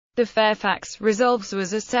The Fairfax Resolves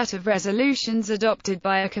was a set of resolutions adopted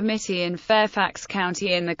by a committee in Fairfax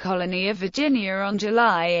County in the colony of Virginia on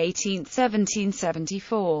July 18,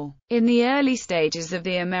 1774. In the early stages of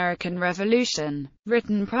the American Revolution,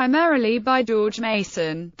 written primarily by George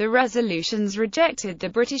Mason, the resolutions rejected the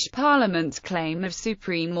British Parliament's claim of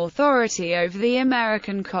supreme authority over the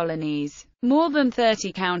American colonies. More than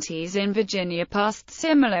 30 counties in Virginia passed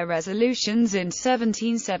similar resolutions in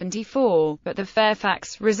 1774, but the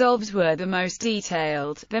Fairfax Resolves were the most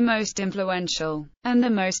detailed, the most influential, and the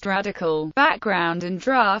most radical. Background and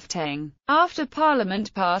drafting. After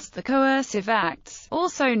Parliament passed the Coercive Acts,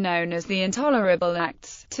 also known as the Intolerable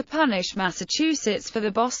Acts, to punish Massachusetts for the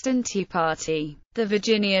Boston Tea Party, the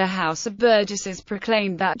Virginia House of Burgesses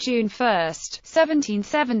proclaimed that June 1,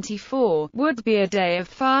 1774, would be a day of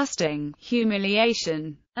fasting,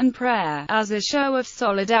 humiliation, and prayer, as a show of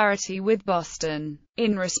solidarity with Boston.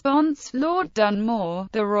 In response, Lord Dunmore,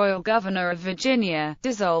 the royal governor of Virginia,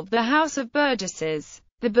 dissolved the House of Burgesses.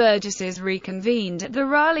 The Burgesses reconvened at the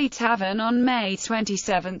Raleigh Tavern on May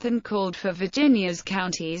 27 and called for Virginia's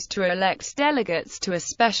counties to elect delegates to a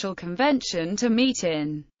special convention to meet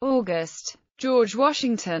in August. George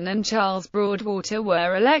Washington and Charles Broadwater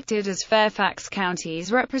were elected as Fairfax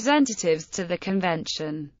County's representatives to the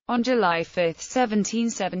convention. On July 5,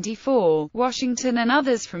 1774, Washington and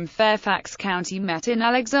others from Fairfax County met in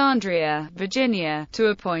Alexandria, Virginia, to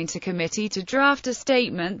appoint a committee to draft a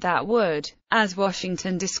statement that would, as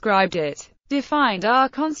Washington described it, define our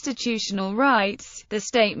constitutional rights. The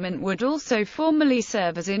statement would also formally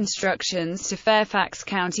serve as instructions to Fairfax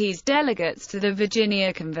County's delegates to the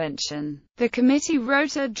Virginia Convention. The committee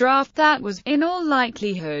wrote a draft that was, in all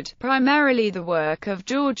likelihood, primarily the work of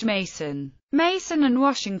George Mason. Mason and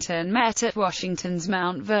Washington met at Washington's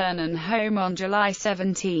Mount Vernon home on July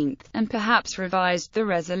 17, and perhaps revised the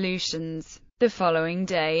resolutions. The following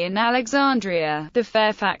day in Alexandria, the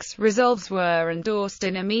Fairfax Resolves were endorsed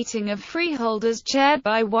in a meeting of freeholders chaired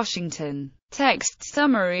by Washington. Text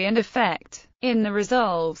summary and effect. In the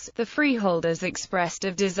Resolves, the freeholders expressed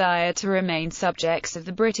a desire to remain subjects of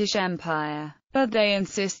the British Empire, but they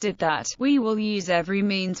insisted that, "we will use every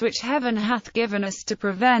means which heaven hath given us to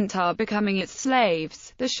prevent our becoming its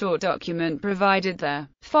slaves." The short document provided the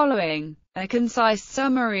following: a concise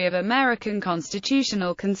summary of American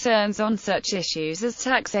constitutional concerns on such issues as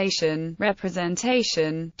taxation,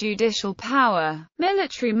 representation, judicial power,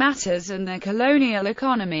 military matters and the colonial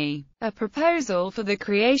economy. A proposal for the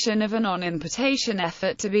creation of a non-importation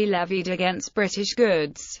effort to be levied against British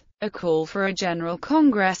goods. A call for a general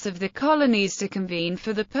congress of the colonies to convene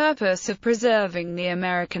for the purpose of preserving the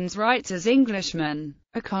Americans' rights as Englishmen.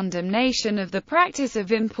 A condemnation of the practice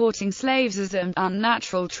of importing slaves as an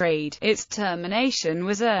unnatural trade. Its termination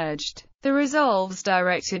was urged. The Resolves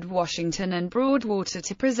directed Washington and Broadwater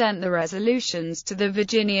to present the resolutions to the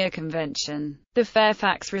Virginia Convention. The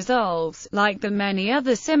Fairfax Resolves, like the many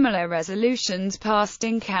other similar resolutions passed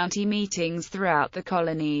in county meetings throughout the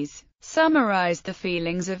colonies, summarized the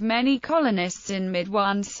feelings of many colonists in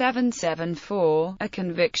mid-1774, a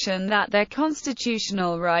conviction that their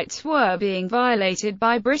constitutional rights were being violated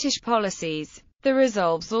by British policies. The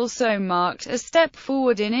Resolves also marked a step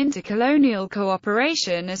forward in intercolonial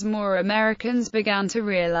cooperation as more Americans began to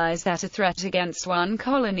realize that a threat against one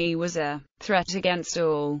colony was a threat against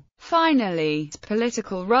all. Finally,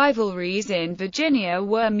 political rivalries in Virginia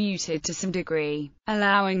were muted to some degree,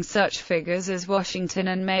 allowing such figures as Washington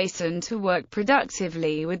and Mason to work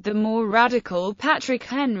productively with the more radical Patrick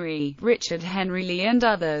Henry, Richard Henry Lee and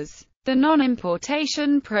others. The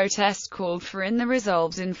non-importation protest called for in the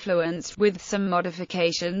Resolves influenced, with some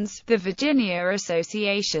modifications, the Virginia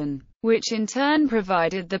Association, which in turn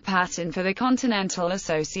provided the pattern for the Continental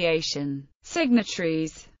Association.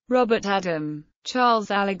 Signatories: Robert Adam, Charles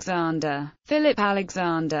Alexander, Philip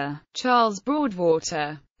Alexander, Charles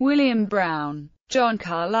Broadwater, William Brown, John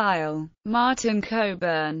Carlyle, Martin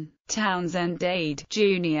Coburn, Townsend Dade,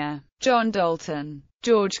 Jr., John Dalton,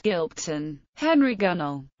 George Gilpton, Henry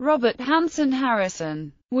Gunnell, Robert Hanson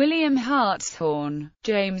Harrison, William Hartshorne,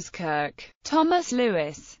 James Kirk, Thomas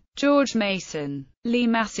Lewis, George Mason, Lee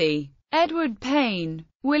Massey, Edward Payne,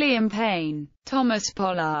 William Payne, Thomas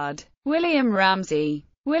Pollard, William Ramsey,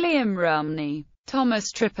 William Rumney,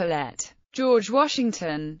 Thomas Triplett, George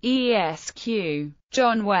Washington, ESQ,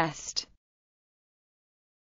 John West,